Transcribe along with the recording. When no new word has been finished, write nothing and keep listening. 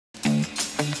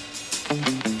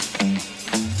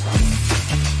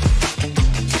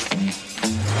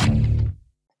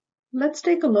Let's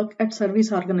take a look at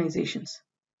service organizations,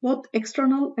 both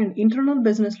external and internal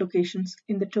business locations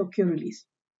in the Tokyo release.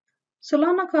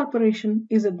 Solana Corporation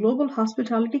is a global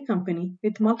hospitality company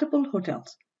with multiple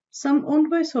hotels, some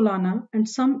owned by Solana and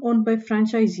some owned by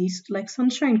franchisees like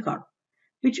Sunshine Corp,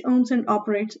 which owns and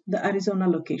operates the Arizona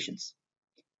locations.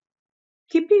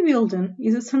 Kippy Wielden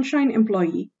is a Sunshine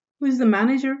employee who is the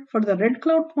manager for the Red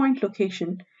Cloud Point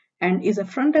location and is a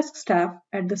front desk staff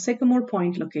at the Sycamore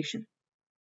Point location.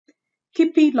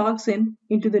 Kippy logs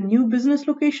into the new business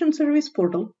location service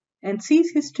portal and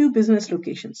sees his two business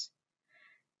locations.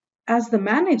 As the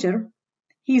manager,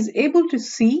 he is able to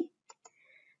see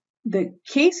the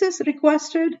cases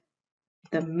requested,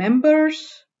 the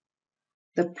members,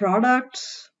 the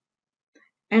products,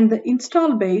 and the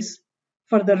install base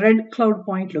for the Red Cloud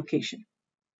Point location.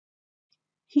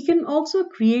 He can also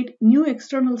create new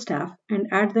external staff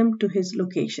and add them to his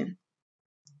location.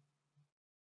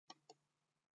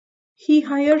 He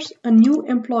hires a new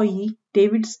employee,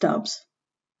 David Stubbs,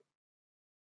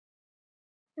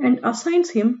 and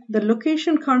assigns him the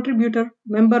location contributor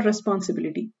member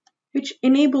responsibility, which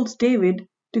enables David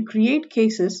to create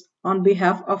cases on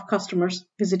behalf of customers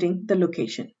visiting the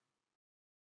location.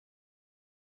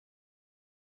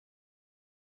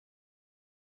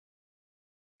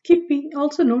 Kippy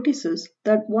also notices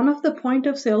that one of the point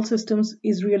of sale systems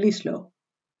is really slow.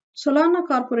 Solana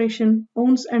Corporation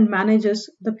owns and manages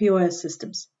the POS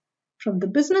systems. From the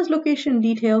business location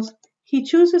details, he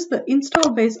chooses the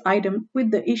install base item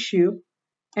with the issue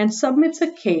and submits a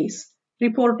case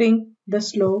reporting the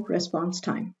slow response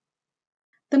time.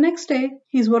 The next day,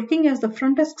 he is working as the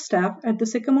front desk staff at the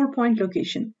Sycamore Point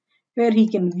location, where he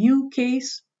can view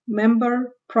case,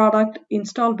 member, product,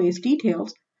 install base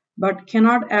details, but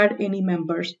cannot add any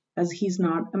members as he's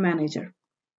not a manager.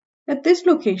 At this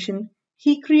location,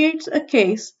 he creates a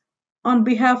case on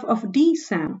behalf of D.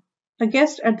 Sam, a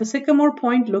guest at the Sycamore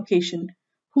Point location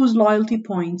whose loyalty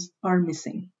points are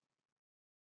missing.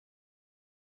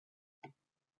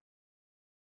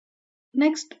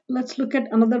 Next, let's look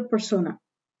at another persona.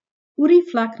 Uri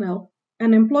Flacknell,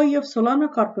 an employee of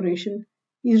Solana Corporation,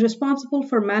 is responsible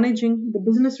for managing the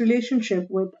business relationship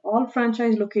with all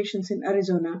franchise locations in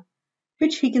Arizona,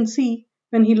 which he can see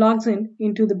when he logs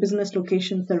into the business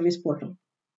location service portal.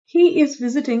 He is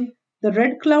visiting the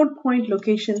Red Cloud Point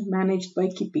location managed by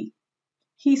Kippy.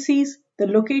 He sees the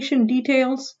location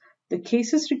details, the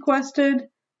cases requested,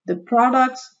 the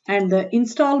products, and the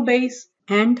install base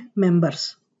and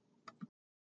members.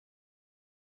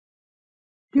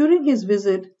 During his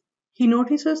visit, he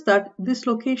notices that this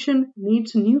location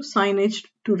needs new signage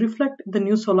to reflect the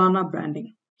new Solana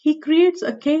branding. He creates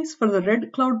a case for the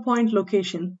Red Cloud Point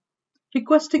location,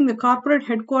 requesting the corporate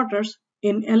headquarters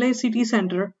in LA City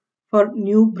Center for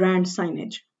new brand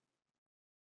signage.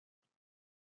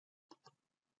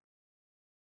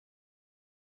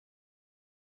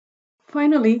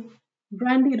 Finally,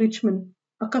 Brandy Richmond,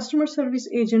 a customer service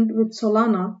agent with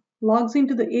Solana, logs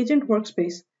into the agent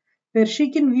workspace where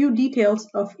she can view details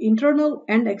of internal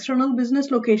and external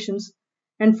business locations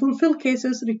and fulfill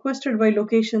cases requested by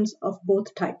locations of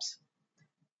both types.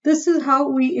 This is how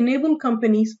we enable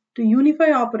companies to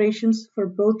unify operations for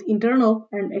both internal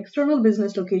and external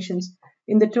business locations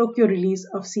in the Tokyo release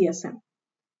of CSM.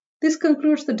 This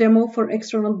concludes the demo for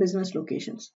external business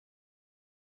locations.